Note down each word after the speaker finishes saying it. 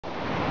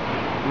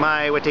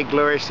My, what a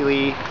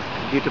gloriously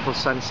beautiful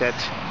sunset.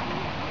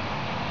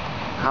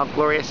 How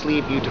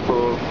gloriously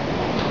beautiful.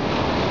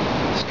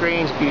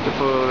 Strange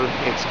beautiful,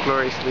 it's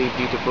gloriously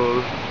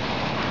beautiful.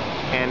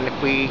 And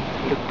if we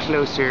look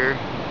closer,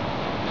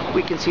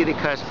 we can see the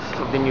cusp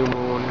of the new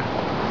moon.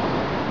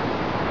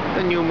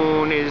 The new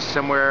moon is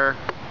somewhere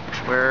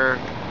where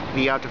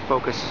the out of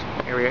focus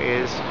area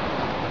is.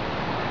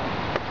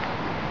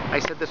 I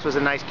said this was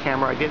a nice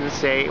camera. I didn't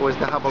say it was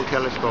the Hubble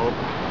telescope.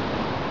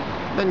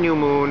 The new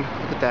moon,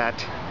 look at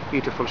that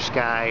beautiful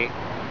sky.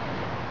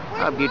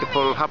 How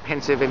beautiful, how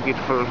pensive and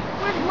beautiful.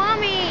 Where's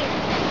Mommy?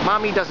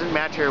 Mommy doesn't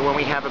matter when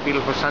we have a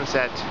beautiful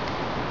sunset.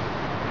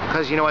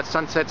 Because you know what,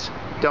 sunsets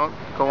don't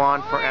go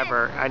on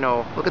forever. I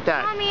know. Look at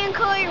that. Mommy and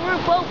Chloe were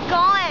both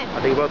gone.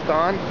 Are they both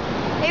gone?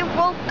 They were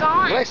both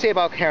gone. What did I say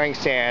about carrying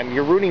sand?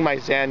 You're ruining my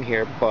zen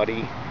here,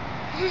 buddy.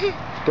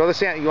 Throw the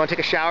sand. You want to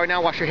take a shower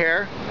now? Wash your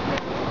hair?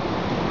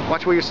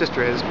 Watch where your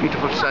sister is.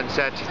 Beautiful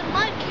sunset. It's a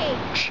mud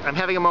cake. Shh, I'm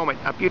having a moment.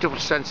 A beautiful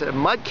sunset. A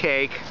mud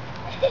cake?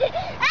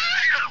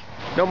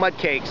 No mud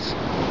cakes.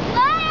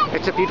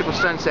 It's a beautiful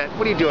sunset.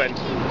 What are you doing?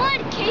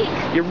 Mud cake.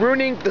 You're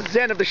ruining the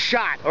zen of the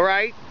shot,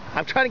 alright?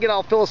 I'm trying to get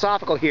all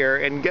philosophical here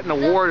and get an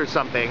award or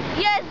something.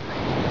 Yes.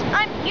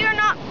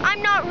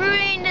 I'm not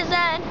ruining the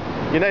zen.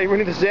 You're not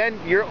ruining the zen?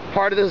 You're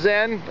part of the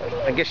zen?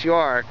 I guess you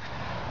are.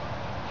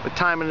 But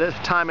time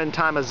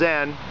of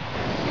zen.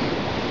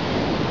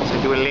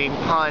 So do a lame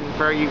pun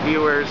for you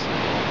viewers.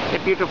 A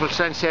beautiful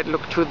sunset.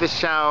 Look to the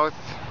south.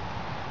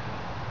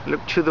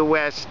 Look to the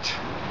west.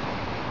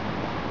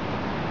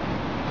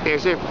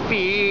 There's a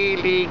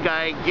feeling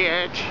I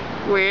get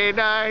when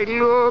I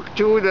look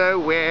to the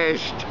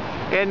west,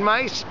 and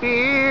my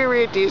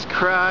spirit is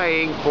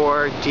crying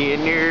for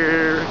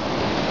dinner.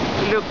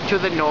 Look to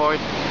the north,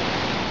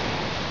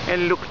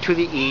 and look to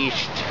the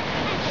east,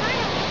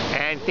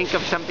 and think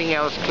of something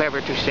else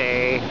clever to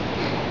say.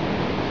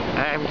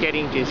 I'm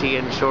getting dizzy,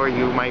 and so are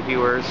you, my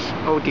viewers.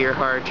 Oh dear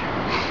heart.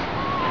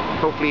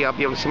 Hopefully I'll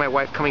be able to see my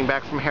wife coming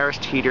back from Harris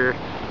Teeter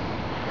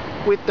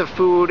with the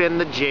food and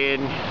the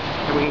gin,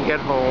 and we can get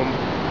home,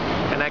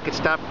 and I could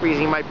stop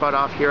freezing my butt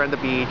off here on the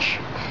beach.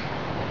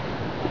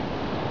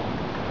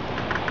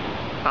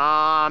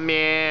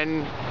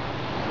 Amen.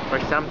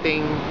 Or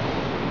something.